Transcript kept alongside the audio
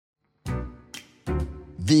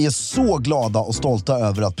Vi är så glada och stolta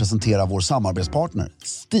över att presentera vår samarbetspartner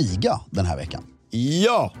Stiga den här veckan.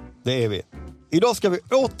 Ja, det är vi. Idag ska vi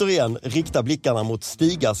återigen rikta blickarna mot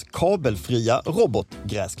Stigas kabelfria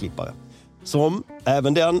robotgräsklippare. Som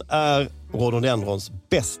även den är rhododendrons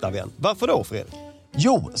bästa vän. Varför då, Fredrik?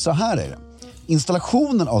 Jo, så här är det.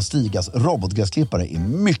 Installationen av Stigas robotgräsklippare är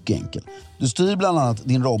mycket enkel. Du styr bland annat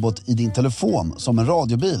din robot i din telefon som en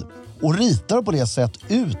radiobil och ritar på det sätt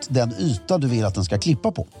ut den yta du vill att den ska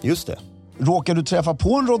klippa på. Just det. Råkar du träffa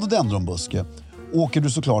på en rhododendronbuske åker du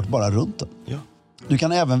såklart bara runt den. Ja. Du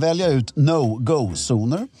kan även välja ut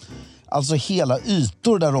no-go-zoner, alltså hela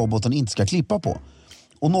ytor där roboten inte ska klippa på.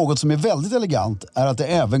 Och något som är väldigt elegant är att det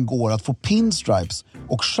även går att få pinstripes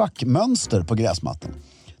och schackmönster på gräsmattan.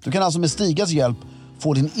 Du kan alltså med Stigas hjälp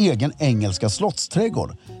få din egen engelska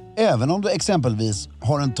slottsträdgård, även om du exempelvis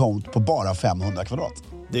har en tomt på bara 500 kvadrat.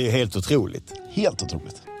 Det är helt otroligt. Helt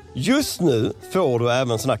otroligt. Just nu får du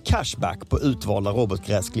även såna cashback på utvalda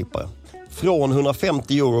robotgräsklippare. Från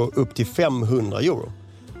 150 euro upp till 500 euro.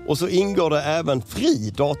 Och så ingår det även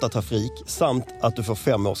fri datatrafik samt att du får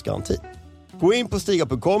 5 års garanti. Gå in på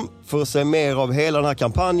stiga.com för att se mer av hela den här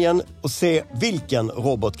kampanjen och se vilken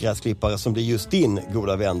robotgräsklippare som blir just din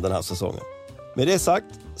goda vän den här säsongen. Med det sagt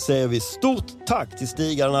säger vi stort tack till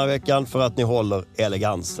Stiga den här veckan för att ni håller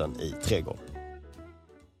elegansen i trädgården.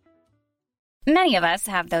 Many of us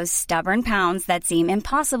have those stubborn pounds that seem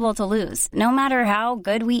impossible to lose, no matter how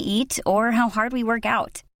good we eat or how hard we work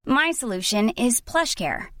out. My solution is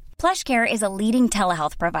PlushCare. PlushCare is a leading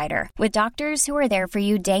telehealth provider with doctors who are there for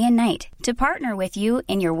you day and night to partner with you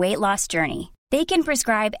in your weight loss journey. They can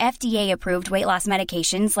prescribe FDA-approved weight loss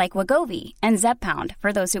medications like Wegovy and Zepbound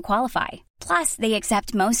for those who qualify. Plus, they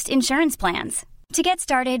accept most insurance plans. To get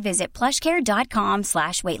started, visit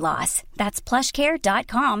plushcare.com/weightloss. That's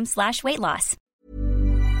plushcare.com/weightloss.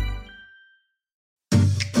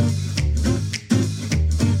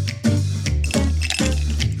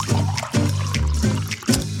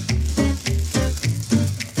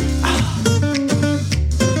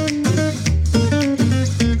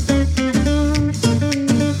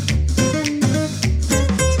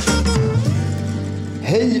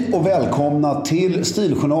 Hej och välkomna till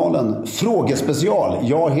Stiljournalen Frågespecial.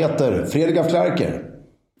 Jag heter Fredrik af Klerker.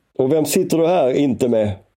 Och vem sitter du här inte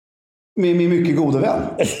med? Med min mycket gode vän.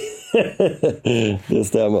 Det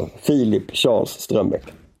stämmer. Filip Charles Strömbäck.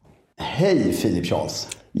 Hej Filip Charles.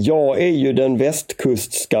 Jag är ju den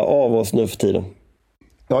västkustska av oss nu för tiden.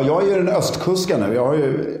 Ja, jag är ju den östkuska nu. Jag har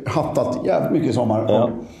ju hattat jävligt mycket i sommar. Ja.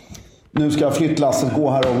 Nu ska flyttlasset gå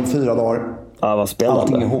här om 4 dagar. Ja, vad spännande.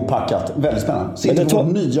 Allting är ihoppackat. Väldigt spännande. Sitter på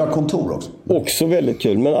nya kontor också. Också väldigt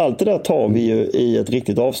kul. Men allt det där tar vi ju i ett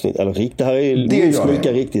riktigt avsnitt. Eller det här är minst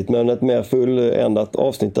lika riktigt, men ett mer fulländat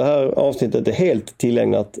avsnitt. Det här avsnittet är helt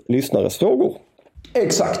tillägnat lyssnares frågor.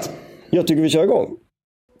 Exakt. Jag tycker vi kör igång.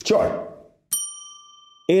 Kör.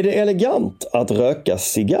 Är det elegant att röka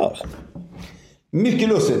cigarr? Mycket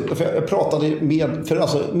lustigt. För jag pratade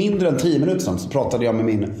för mindre än 10 minuter sedan så pratade jag med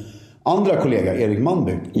min andra kollega Erik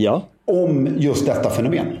Manby. Ja. Om just detta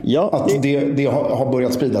fenomen. Ja, att det har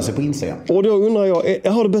börjat sprida sig på Instagram. Och då undrar jag,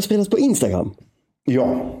 har det börjat spridas på Instagram?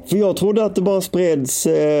 Ja. För jag trodde att det bara spreds...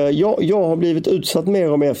 Jag har blivit utsatt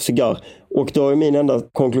mer och mer för cigarr. Och då är min enda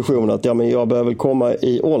konklusion att jag behöver väl komma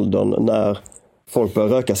i åldern när folk börjar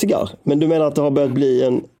röka cigarr. Men du menar att det har börjat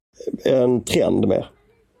bli en trend mer?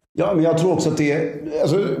 Ja, men jag tror också att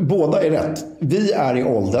båda är rätt. Vi är i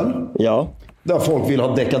åldern. Ja. Där folk vill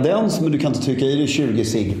ha dekadens, men du kan inte trycka i dig 20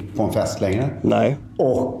 cigg på en fest längre. Nej.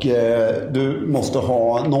 Och du måste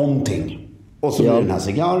ha någonting. Och så blir den här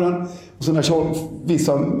cigarren. Och så när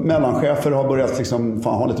vissa mellanchefer har börjat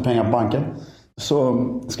ha lite pengar på banken, så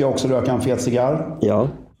ska jag också röka en fet cigarr. Ja.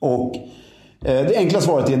 Och det enkla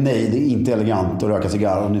svaret är nej, det är inte elegant att röka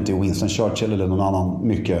cigarr om det inte är Winston Churchill eller någon annan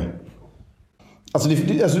mycket. Alltså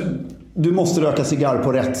du måste röka cigarr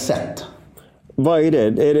på rätt sätt. Vad är det?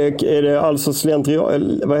 Är det alltså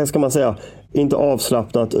slentrian, vad ska man säga, inte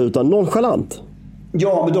avslappnat utan nonchalant?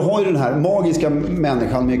 Ja, men du har ju den här magiska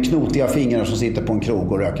människan med knotiga fingrar som sitter på en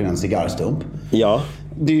krog och röker en cigarrstump. Ja.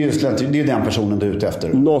 Det är ju det är den personen du är ute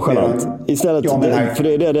efter. Nonchalant. Istället, för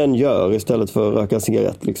det är det den gör istället för att röka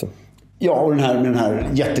cigarett liksom. Ja, och med den här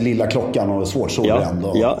jättelilla klockan och svårt solbränd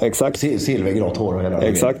och exakt. Silvergrått hår och hela det.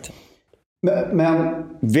 Exakt. Men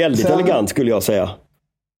väldigt elegant skulle jag säga.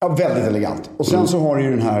 Ja, väldigt elegant. Och sen så har du ju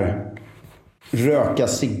den här röka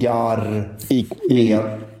cigarr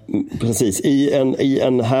precis, i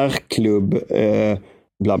en herrklubb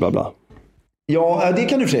bla bla bla. Ja, det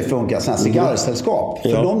kan i och för sig funka, sådana här cigarrsällskap.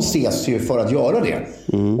 För de ses ju för att göra det.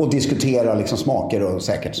 Och diskutera smaker och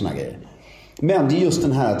säkert såna grejer. Men det är just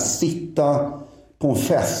den här att sitta på en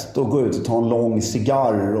fest och gå ut och ta en lång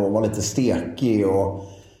cigarr och vara lite stekig. Och,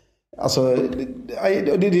 alltså,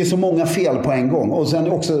 det är så många fel på en gång. Och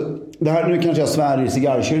sen också, det här, nu kanske jag svär i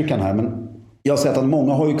cigarrkyrkan här, men jag har sett att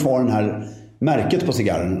många har ju kvar den här märket på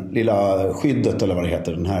cigarren, lilla skyddet eller vad det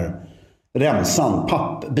heter, den här remsan,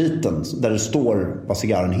 pappbiten där det står vad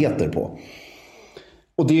cigarren heter på.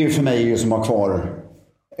 Och det är ju för mig ju som har kvar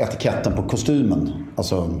etiketten på kostymen.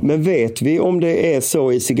 Alltså... Men vet vi om det är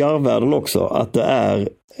så i cigarrvärlden också, att det är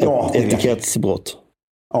ett etikettsbrott?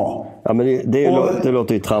 Ja. Ja, men det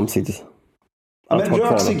låter ju tramsigt. Men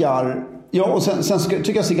rök cigarr, ja, och sen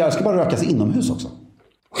tycker jag cigarr ska bara rökas inomhus också.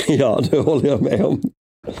 Ja, det håller jag med om.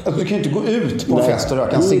 Alltså, du kan ju inte gå ut på en fest och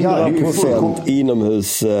röka en cigarr. 100%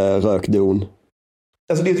 inomhusrökdon.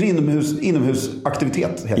 Alltså det är en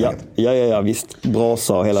inomhusaktivitet helt enkelt. Ja, visst.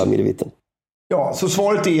 Brasa och hela midvitten. Ja, så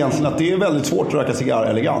svaret är egentligen att det är väldigt svårt att röka cigarr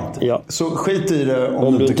elegant. Ja. Så skit i det om du inte kan.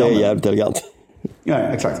 Om du inte är jävligt elegant. Ja,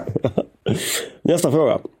 exakt. Nästa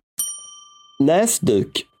fråga.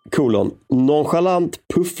 Näsduk, nonchalant,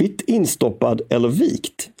 puffigt, instoppad eller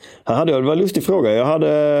vikt? Här hade jag, det var en lustig fråga. Jag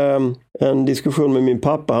hade en diskussion med min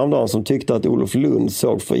pappa häromdagen som tyckte att Olof Lund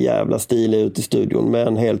såg för jävla stilig ut i studion med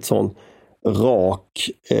en helt sån rak,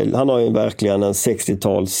 han har ju verkligen en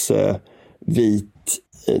 60-tals vit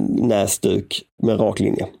näsduk med rak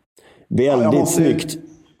linje. Väldigt snyggt.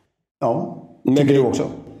 Ja, tycker du också?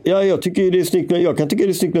 Ja, jag tycker det är snyggt jag kan tycka det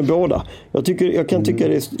är snyggt med båda. Jag kan tycka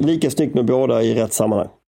det är lika snyggt med båda i rätt sammanhang.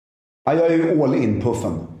 Ja, jag är ju all in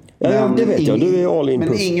puffen. Ja, det vet jag. Du är all in puff.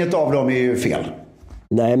 Men inget av dem är ju fel.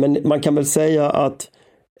 Nej, men man kan väl säga att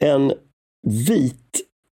en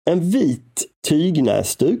vit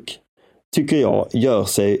tygnäsduk tycker jag gör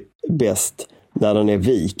sig bäst när den är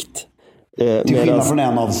vikt. Till skillnad från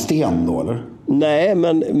en av sten då, eller? Nej,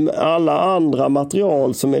 men alla andra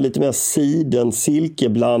material som är lite mer siden,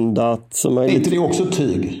 silkeblandat. Som är inte det också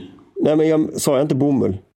tyg? Nej, men jag sa inte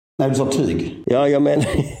bomull. Nej, du sa tyg. Ja, jag menar...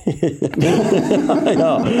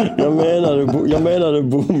 jag menade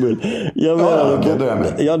bomull.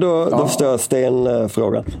 Då förstår jag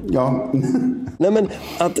stenfrågan. Ja. Nej, men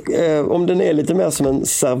att om den är lite mer som en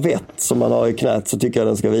servett som man har i knät så tycker jag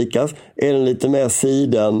den ska vikas. Är den lite mer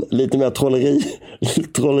siden, lite mer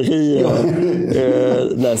trolleri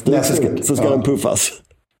så ska den puffas.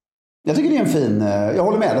 Jag tycker det är en fin... Jag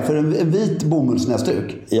håller med dig, för en vit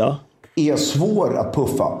bomullsnäsduk är svår att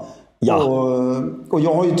puffa. Ja. Och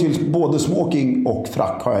jag har ju till både smoking och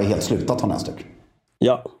frack har jag helt slutat ha näsduk.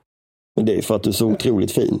 Ja, men det är för att du är så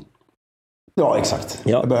otroligt fin. Ja, exakt.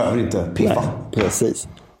 Ja. Jag behöver inte piffa. Nej, precis.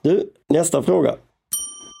 Du, nästa fråga.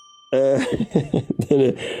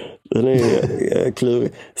 Den är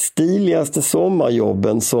klurig. Stiligaste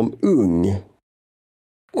sommarjobben som ung?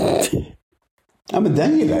 Ja, men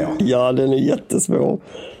den gillar jag. Ja, den är jättesvår.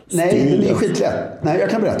 Nej, den är skitlätt. Nej, jag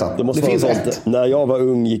kan berätta. Det finns ett. När jag var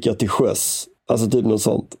ung gick jag till sjöss. Alltså typ något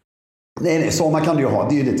sånt. Nej, sommar kan du ju ha.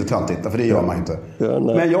 Det är ju lite töntigt, för det gör man inte. Ja,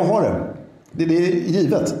 men jag har det. Det är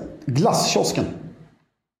givet. Glasskiosken.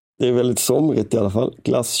 Det är väldigt somrigt i alla fall.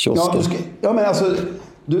 Glasskiosken. Ja, men alltså...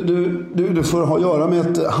 Du får ha att göra med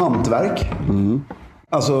ett hantverk. Mm.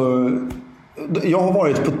 Alltså... Jag har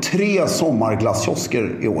varit på 3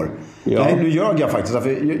 sommarglasskiosker i år. Ja. Nej, nu ljög jag faktiskt.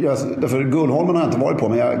 Därför Gullholmen har jag inte varit på,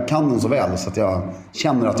 men jag kan den så väl så att jag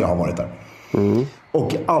känner att jag har varit där. Mm.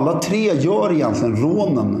 Och alla 3 gör egentligen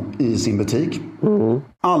rånen i sin butik. Mm.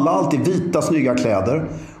 Alla har alltid vita, snygga kläder.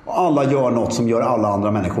 Och alla gör något som gör alla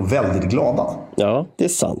andra människor väldigt glada. Ja, det är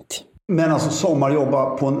sant. Men alltså sommarjobba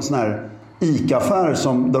på en sån här ICA-affär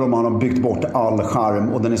där de har byggt bort all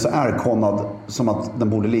charm och den är så ärkonnad som att den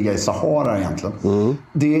borde ligga i Sahara egentligen. Mm.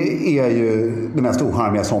 Det är ju det mest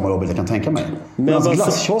ocharmiga sommarjobbet jag kan tänka mig. Men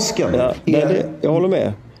glasskiosken jag håller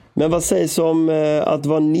med. Men vad sägs om att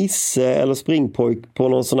vara nisse eller springpojk på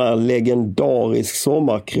någon sån här legendarisk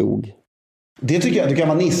sommarkrog? Det tycker jag. Du kan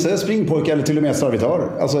vara nisse, springpojk eller till och med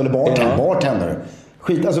servitör. Alltså, eller bartender.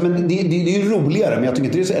 Skit, alltså, men det är ju roligare, men jag tycker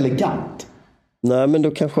inte det är så elegant. Nej, men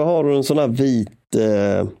då kanske har du en sån här vit...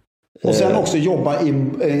 och sen också jobba i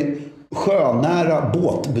sjönära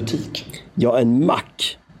båtbutik. Ja, en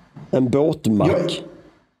mack. En båtmack.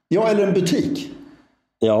 Ja, eller en butik.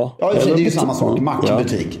 Ja, det är ju samma sak.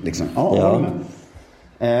 Mackbutik. Liksom. Ja.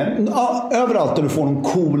 Överallt där du får någon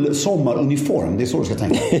cool sommaruniform. Det är så du ska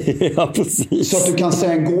tänka. Ja, precis. Så att du kan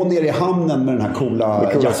sen gå ner i hamnen med den här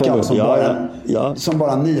coola jackan som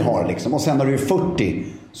bara ni har. Liksom. Och sen när du är 40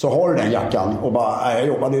 så har du den jackan och bara, jag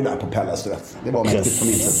jobbade ju där på Pelles, du vet. Det var mäktigt på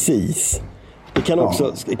min tid. Precis. Det kan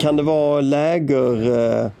också, kan det vara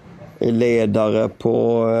lägerledare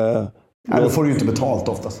på... Nej, då får du ju inte betalt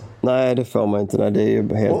oftast. Nej, det får man inte. Nej, det är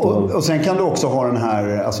ju helt och sen kan du också ha den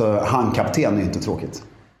här, alltså handkapten är ju inte tråkigt.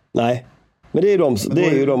 Nej, men det är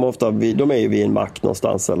ju de ofta, de är ju vid en mack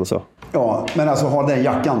någonstans eller så. Ja, men alltså ha den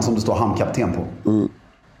jackan som det står handkapten på.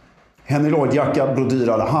 Henry Lloyd-jacka,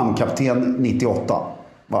 brodyrad, handkapten 98.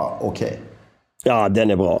 Va, okej. Ja,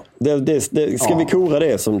 den är bra. Ska vi kora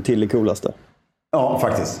det som till det coolaste? Ja,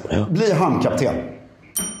 faktiskt. Bli handkapten.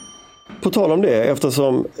 På tal om det,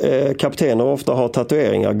 eftersom kaptener ofta har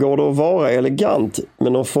tatueringar, går det att vara elegant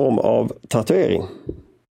med någon form av tatuering?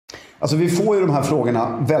 Alltså vi får ju de här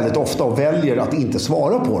frågorna väldigt ofta och väljer att inte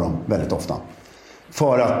svara på dem väldigt ofta.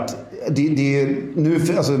 För att det är nu,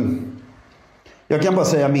 alltså, jag kan bara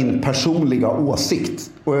säga min personliga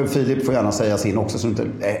åsikt. Och Filip får gärna säga sin också så du inte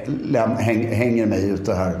hänger mig ut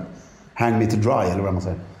det här. Hang me to dry eller vad man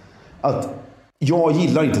säger. Att jag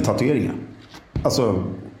gillar inte tatueringar. Alltså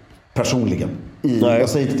personligen. Jag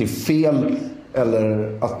säger inte till fel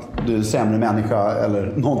eller att du är sämre människa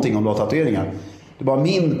eller någonting om du har tatueringar. Det är bara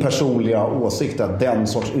min personliga åsikt att den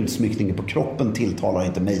sorts utsmyckning på kroppen tilltalar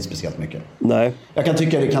inte mig speciellt mycket. Nej. Jag kan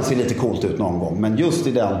tycka att det kan se lite coolt ut någon gång. Men just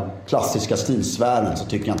i den klassiska stilsfären så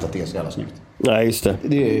tycker jag inte att det är så jävla snyggt. Nej, just det.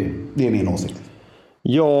 Det är min åsikt.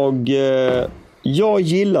 Jag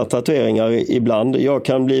gillar tatueringar ibland. Jag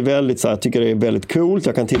kan bli väldigt så här, tycker det är väldigt coolt.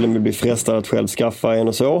 Jag kan till och med bli frestad att själv skaffa en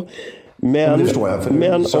och så. Men det förstår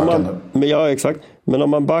jag, exakt. Men om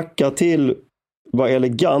man backar till vad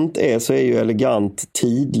elegant är, så är ju elegant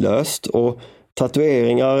tidlöst, och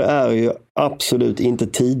tatueringar är ju absolut inte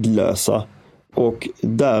tidlösa, och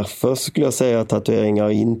därför skulle jag säga att tatueringar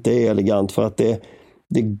inte är elegant, för att det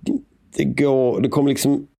kommer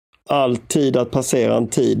liksom alltid att passera en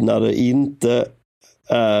tid när det inte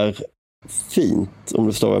är fint, om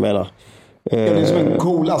du förstår vad jag menar. Ja, det är som en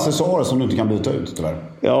cool accessoar som du inte kan byta ut, tyvärr.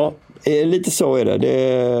 Ja, lite så är det.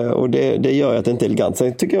 Det gör att det inte är elegant.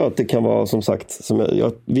 Sen tycker jag att det kan vara, som sagt,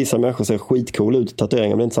 vissa människor ser skitcool ut i tatueringar,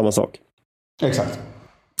 men det är inte samma sak. Exakt.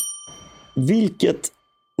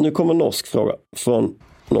 Nu kommer en norsk fråga från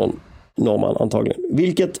någon norrman antagligen.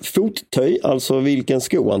 Vilket fottöj, alltså vilken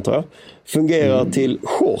sko antar jag, fungerar till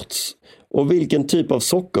shorts? Och vilken typ av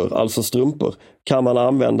sockor, alltså strumpor, kan man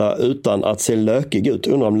använda utan att se lökig ut?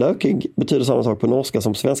 Undrar om lökig betyder samma sak på norska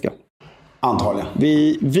som på svenska. Antagligen.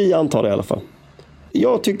 Vi antar det i alla fall.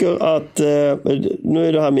 Jag tycker att, nu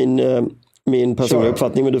är det här min personliga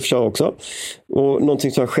uppfattning, men du får köra också. Och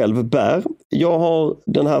någonting som jag själv bär. Jag har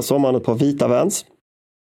den här sommaren ett par vita Vans.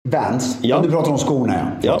 Vans? Ja. Du pratar om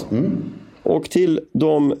skorna, ja. Och till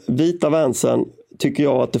de vita Vansen tycker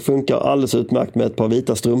jag att det funkar alldeles utmärkt med ett par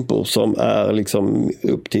vita strumpor som är liksom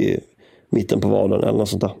upp till mitten på vaden eller något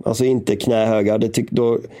sånt där. Alltså inte knähöga.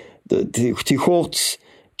 Till shorts,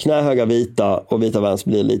 knähöga vita och vita Vans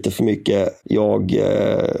blir lite för mycket. Jag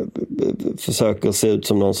försöker se ut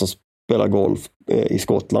som någon som spelar golf i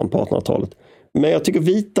Skottland på 1800-talet. Men jag tycker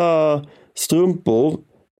vita strumpor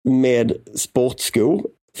med sportskor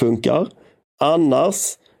funkar. Annars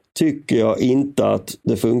tycker jag inte att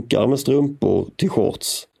det funkar med strumpor till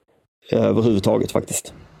shorts överhuvudtaget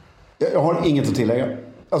faktiskt. Jag har inget att tillägga.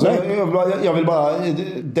 Alltså, jag vill bara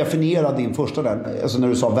definiera din första där. Alltså när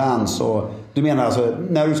du sa Vans, och du menar alltså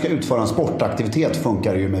när du ska utföra en sportaktivitet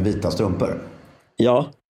funkar det ju med vita strumpor. Ja.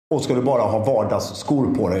 Och ska du bara ha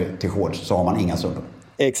vardagsskor på dig till shorts så har man inga strumpor.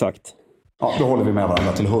 Exakt. Ja, då håller vi med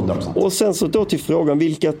varandra till 100%. Och sen så då till frågan,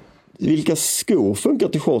 vilka skor funkar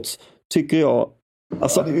till shorts, tycker jag.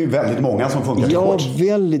 Alltså, det är ju väldigt många som funkar till shorts. Ja,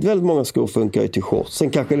 väldigt, väldigt många skor funkar ju till shorts. Sen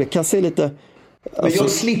kanske det kan se lite... Men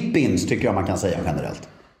just slip-ins tycker jag man kan säga generellt.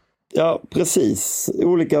 Ja, precis.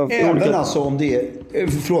 Även alltså om det är...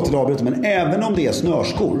 Förlåt att jag avbryter, men även om det är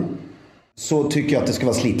snörskor så tycker jag att det ska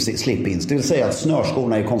vara slip-ins. Det vill säga att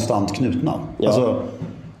snörskorna är konstant knutna. Ja. Alltså,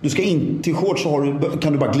 du ska in till shorts så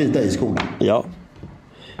kan du bara glida i skorna. Ja.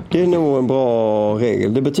 Det är nog en bra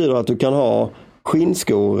regel. Det betyder att du kan ha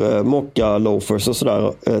skinnskor, mocka loafers och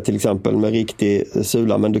sådär till exempel med riktig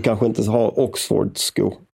sula, men du kanske inte har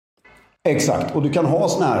Oxford-skor. Exakt, och du kan ha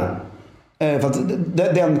sån här för att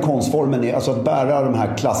den konstformen är alltså att bära de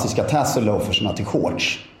här klassiska tassel loafersarna till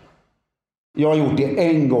shorts. Jag har gjort det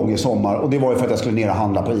en gång i sommar, och det var ju för att jag skulle ner och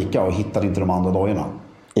handla på ICA och hittade inte de andra dagarna.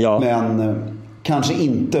 Ja. Men kanske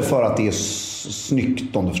inte för att det är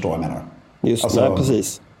snyggt, om du förstår vad jag menar. Just alltså, nej,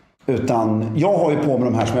 precis. Utan jag har ju på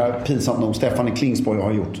mig de här som jag pinsamt nog Stefan i Klingsborg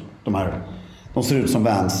har gjort. De ser ut som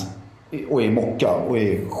Vans och är mocka och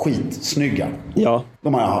är skitsnygga. Ja.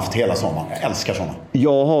 De har jag haft hela sommaren. Jag älskar sådana.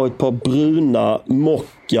 Jag har ett par bruna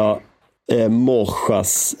mocka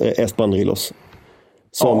Morjas Espandrillos.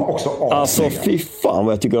 Som, också alltså fy fan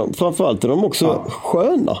vad jag tycker om. Framförallt är de också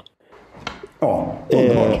sköna. Ja,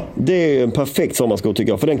 underbart. Det är en perfekt sommarsko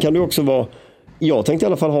tycker jag. För den kan du också vara... Jag tänkte i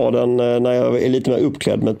alla fall ha den när jag är lite mer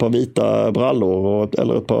uppklädd med ett par vita brallor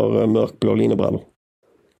eller ett par mörkblå linnebrallor.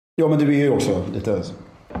 Ja, men du är ju också lite...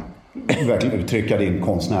 verkligen uttrycka din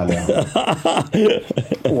konstnärliga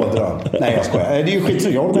ådra. Nej, jag skojar. Det är ju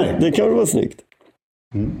skitsnyggt. Jag håller med. Det kan väl vara snyggt.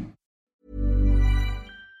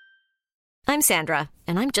 I'm Sandra,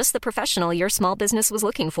 and I'm just the professional your small business was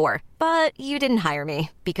looking for. But you didn't hire me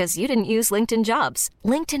because you didn't use LinkedIn Jobs.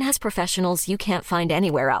 LinkedIn has professionals you can't find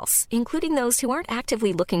anywhere else, including those who aren't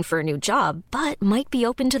actively looking for a new job, but might be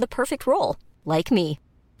open to the perfect role, like me.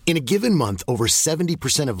 In a given month, over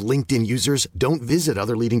 70% of LinkedIn users don't visit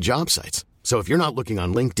other leading job sites. So if you're not looking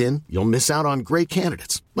on LinkedIn, you'll miss out on great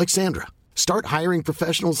candidates like Sandra. Start hiring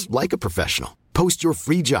professionals like a professional. Post your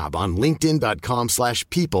free job on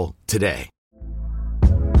linkedin.com/people today.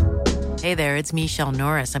 Hey there, it's Michelle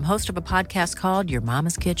Norris. I'm host of a podcast called Your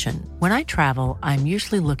Mama's Kitchen. When I travel, I'm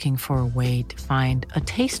usually looking for a way to find a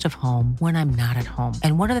taste of home when I'm not at home.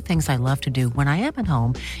 And one of the things I love to do when I am at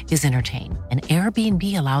home is entertain. And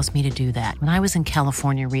Airbnb allows me to do that. When I was in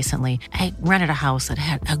California recently, I rented a house that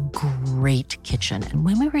had a great kitchen. And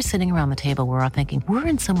when we were sitting around the table, we were all thinking, we're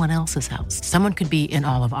in someone else's house. Someone could be in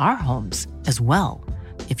all of our homes as well.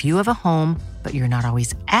 If you have a home, but you're not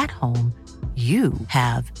always at home, you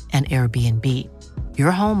have an Airbnb.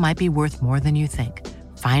 Your home might be worth more than you think.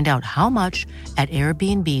 Find out how much at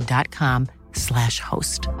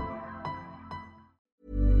airbnb.com/host.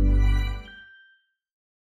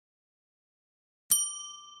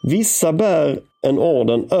 Vissa bär en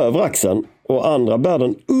orden över axeln och andra bär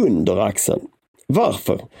den under axeln.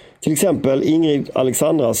 Varför? Till exempel Ingrid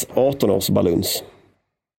Alexandras 18-årsbaluns.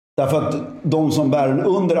 Därför att de som bär den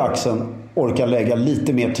under axeln orkar lägga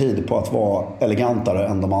lite mer tid på att vara elegantare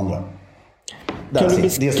än de andra. Det är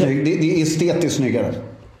estetiskt snyggare.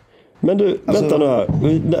 Men du, vänta nu här.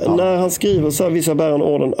 När han skriver så här, vissa bär en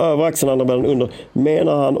orden över axeln, andra bär den under.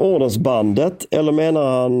 Menar han ordensbandet eller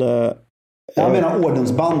menar han... Jag menar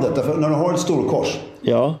ordensbandet. Därför när du har ett storkors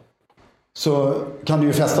så kan du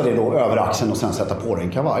ju fästa det då över axeln och sen sätta på dig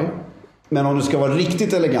en kavaj. Men om du ska vara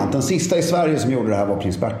riktigt elegant, den sista i Sverige som gjorde det här var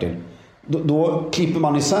prins Bertil. Då klipper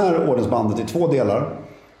man isär ordensbandet i 2 delar.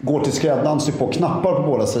 Går till skräddaren, syr på knappar på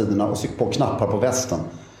båda sidorna och syr på knappar på västen.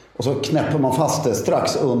 Och så knäpper man fast det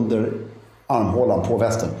strax under armhålan på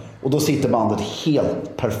västen. Och då sitter bandet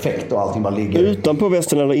helt perfekt och allting bara ligger... Utanpå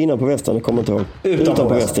västen eller innanpå västen? Jag kommer inte ihåg.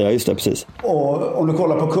 Utanpå västen, ja just det, precis. Och om du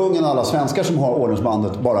kollar på kungen och alla svenskar som har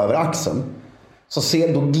ordensbandet bara över axeln, så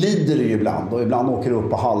då glider det ju ibland. Och ibland åker det upp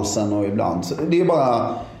på halsen och ibland... Så det är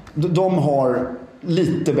bara... De har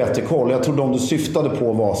lite bättre koll. Jag tror de du syftade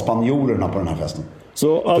på var spanjorerna på den här festen.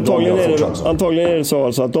 Så antagligen är det så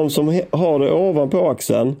alltså att de som har det ovanpå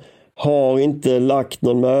axeln har inte lagt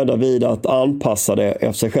någon möda vid att anpassa det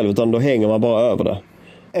efter sig själv, utan då hänger man bara över det.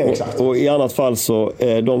 Exakt. Och i annat fall så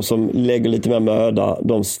de som lägger lite mer möda,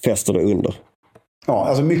 de fäster det under. Ja,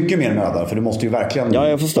 alltså mycket mer möda, för du måste ju verkligen... Ja,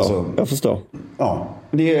 jag förstår. Alltså, jag förstår. Ja,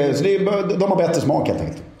 de har bättre smak helt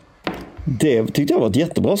enkelt. Det tyckte jag var ett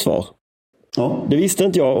jättebra svar. Ja. Det visste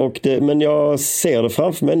inte jag, men jag ser det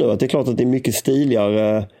framför mig nu att det är klart att det är mycket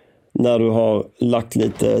stiligare när du har lagt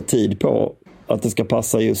lite tid på att det ska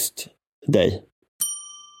passa just dig.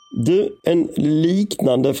 Du, en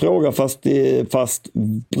liknande fråga fast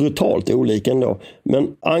brutalt olika ändå. Men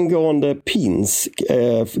angående pins,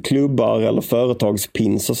 klubbar eller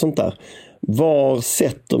företagspins och sånt där. Var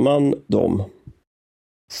sätter man dem?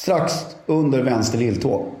 Strax under vänster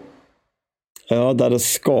lilltå. Ja, där det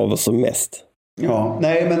skaver som mest. Ja,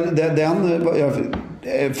 nej men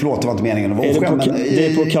förlåt, det var inte meningen att vara ofskämd, men det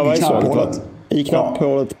är på kavajslaget. I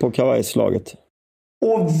knapphålet på kavajslaget.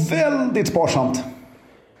 Och väldigt sparsamt.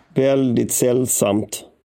 Väldigt sällsamt.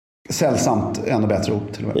 Sällsamt, ännu bättre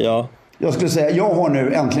ord till och med. Ja. Jag skulle säga, jag har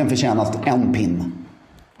nu äntligen förtjänat en pin.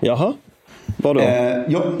 Jaha, vadå?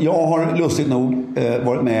 Jag har lustigt nog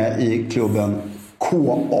varit med i klubben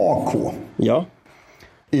KAK. Ja.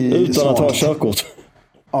 Utan att ha körkort.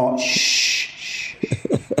 Ja,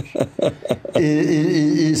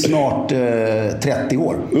 I snart 30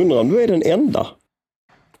 år. Undrar om du är den enda?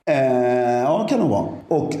 Ja, kan nog vara.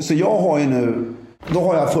 Och så jag har ju nu... Då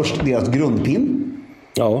har jag först deras grundpin.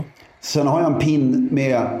 Ja. Sen har jag en pin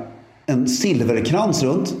med en silverkrans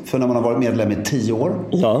runt, för när man har varit medlem i 10 år.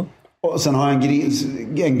 Ja. Och sen har jag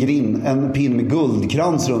en pin med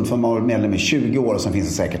guldkrans runt, för man har varit medlem i 20 år. Och sen finns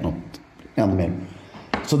det säkert något ännu mer.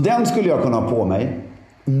 Så den skulle jag kunna ha på mig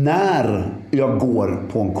när jag går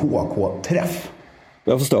på en KK-träff.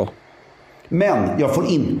 Jag förstår. Men jag får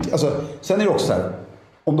inte... Alltså, sen är det också så här.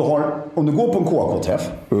 Om du går på en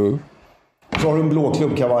KK-träff Så har du en blå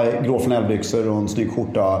klubbkavaj, grå flanellbyxor och en snygg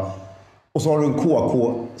skjorta. Och så har du en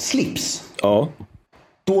KK-slips. Ja.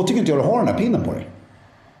 Då tycker inte jag du har den här pinnen på dig.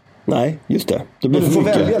 Nej, just det. Men du får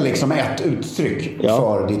välja liksom ett uttryck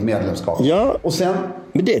för ditt medlemskap. Ja, och sen,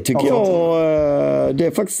 men det tycker jag det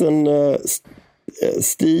är faktiskt en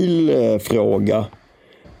stilfråga.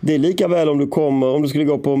 Det är lika väl om du skulle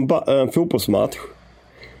gå på en fotbollsmatch.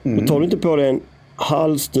 Då tar du inte på dig en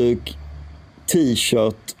halsduk,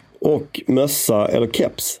 t-shirt och mössa eller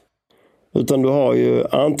keps. Utan du har ju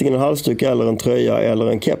antingen en halsduk eller en tröja eller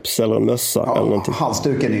en keps eller en mössa eller någonting.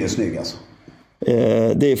 Halsduken är ju snygg alltså.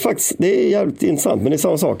 Det är jävligt intressant, men det är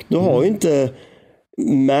samma sak. Du har ju inte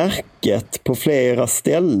märket på flera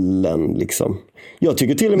ställen liksom. Jag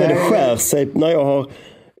tycker till och med det skär sig när jag har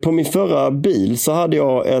på min förra bil så hade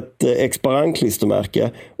jag ett Exparang-klistermärke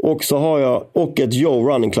och så har jag ett Joe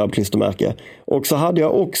Running Club-klistermärke och så hade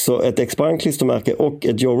jag också ett Exparang-klistermärke och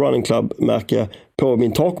ett Joe Running Club-märke på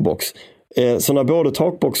min takbox. Så när både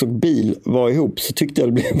takbox och bil var ihop så tyckte jag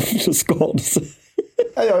det blev skadelse.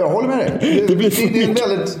 Ja, jag håller med dig. Det är en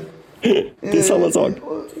väldigt... Det är samma sak.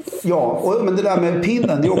 Ja, men det där med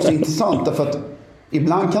pinnen det är också intressant därför att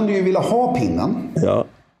ibland kan du ju vilja ha pinnen. Ja.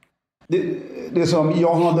 Det är som,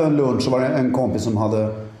 jag hade en lunch så var det en kompis som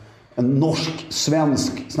hade en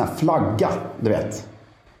norsk-svensk sån här flagga, du vet.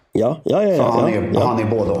 Ja. Han är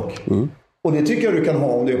både och. Och det tycker jag du kan ha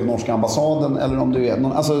om du är på norska ambassaden eller om du är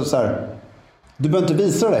någon, alltså så här, du behöver inte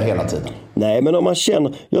visa det hela tiden. Nej, men om man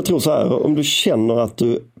känner, jag tror så här, om du känner att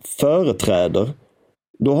du företräder,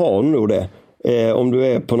 då har du nog det. Om du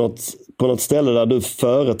är på något ställe där du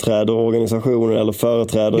företräder organisationen eller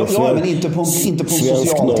företräder men inte på en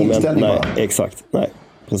social tillställning. Nej, exakt. Nej,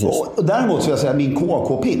 precis. Och däremot skulle jag säga min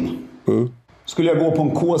KK-pin. Skulle jag gå på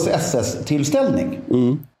en KSSS-tillställning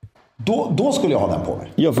då skulle jag ha den på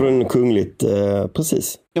mig. Ja, för den är kungligt,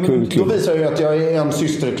 precis. Ja, men då visar ju att jag är en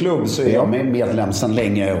systerklubb så är jag medlem sedan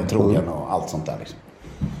länge och trogen och allt sånt där liksom.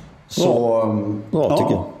 Så, bra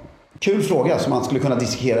tycker jag. Kul fråga som man skulle kunna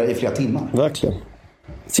diskutera i flera timmar. Verkligen.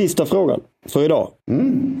 Sista frågan för idag.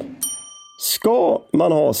 Ska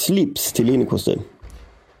man ha slips till linnekostym?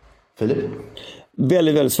 Filip?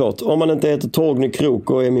 Väldigt, väldigt svårt. Om man inte heter Torgny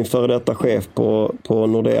Krok och är min före detta chef på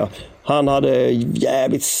Nordea. Han hade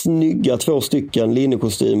jävligt snygga 2 stycken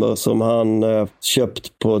linnekostymer som han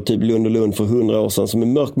köpt på typ Lund & Lund för 100 år sedan. Som är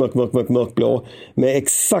mörkblå. Med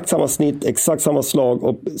exakt samma snitt, exakt samma slag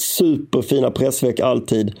och superfina pressveck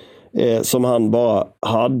alltid. Som han bara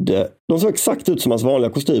hade. De såg exakt ut som hans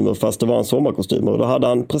vanliga kostymer fast det var en sommarkostym. Och då hade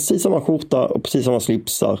han precis samma skjorta och precis samma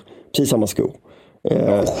slipsar, precis samma skor.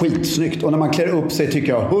 Skitsnyggt. Och när man klär upp sig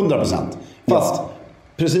tycker jag 100%. Fast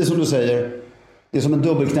precis som du säger, det är som en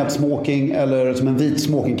dubbelknäppt smoking eller som en vit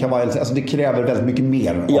smokingkavaj. Alltså det kräver väldigt mycket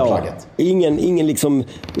mer av plagget. Ingen liksom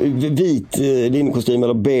vit linnekostym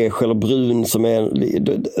eller beige eller brun som är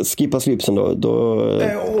skippa slipsen då.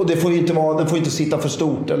 Och det får ju inte vara, den får inte sitta för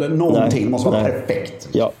stort eller någonting. Det måste vara perfekt.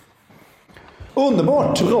 Ja.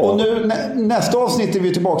 Underbart. Bra. Och nu nästa avsnitt är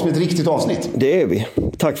vi tillbaka med ett riktigt avsnitt. Det är vi.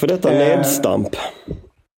 Tack för detta nedstamp.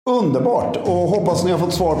 Underbart. Och hoppas ni har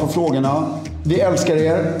fått svar på frågorna. Vi älskar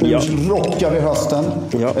er. Nu rockar vi hösten.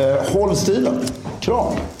 Håll stilen.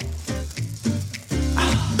 Kram.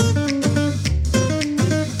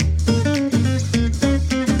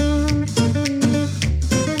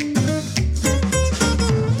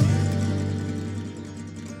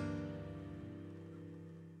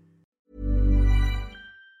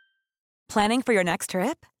 Planning for your next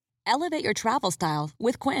trip? Elevate your travel style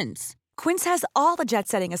with Quince. Quince has all the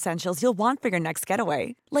jet-setting essentials you'll want for your next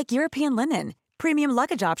getaway, like European linen, premium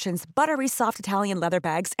luggage options, buttery soft Italian leather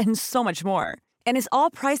bags, and so much more. And is all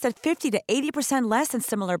priced at 50 to 80% less than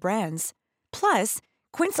similar brands. Plus,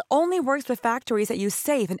 Quince only works with factories that use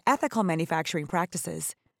safe and ethical manufacturing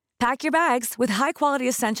practices. Pack your bags with high-quality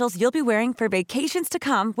essentials you'll be wearing for vacations to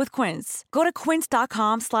come with Quince. Go to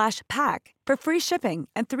quince.com/pack for free shipping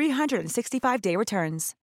and 365-day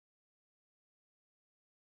returns.